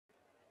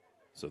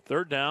So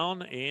 3rd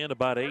down and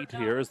about 8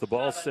 here as the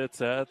ball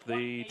sits at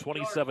the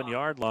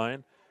 27-yard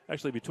line.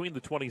 Actually, between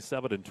the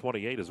 27 and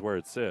 28 is where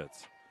it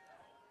sits.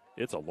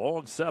 It's a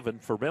long 7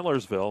 for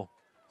Millersville.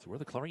 So where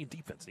the Clarion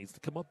defense needs to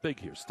come up big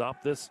here.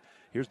 Stop this.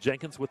 Here's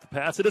Jenkins with the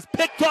pass. It is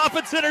picked off.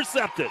 It's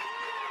intercepted.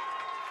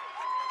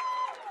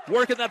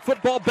 Working that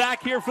football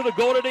back here for the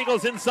Golden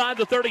Eagles inside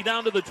the 30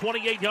 down to the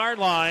 28-yard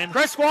line.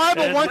 Chris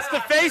Weibel wants the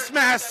face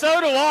mask. So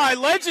do I.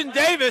 Legend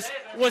Davis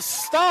was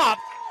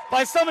stopped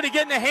by somebody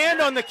getting a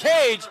hand on the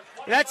cage.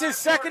 That's his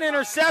 2nd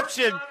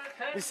interception.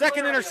 His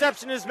 2nd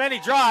interception in as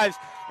many drives.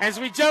 As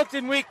we joked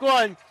in week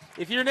 1,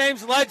 if your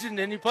name's Legend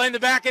and you play in the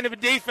back end of a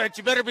defense,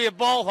 you better be a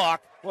ball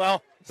hawk.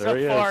 Well,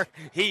 so far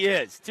he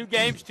is. 2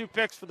 games, 2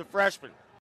 picks for the freshman.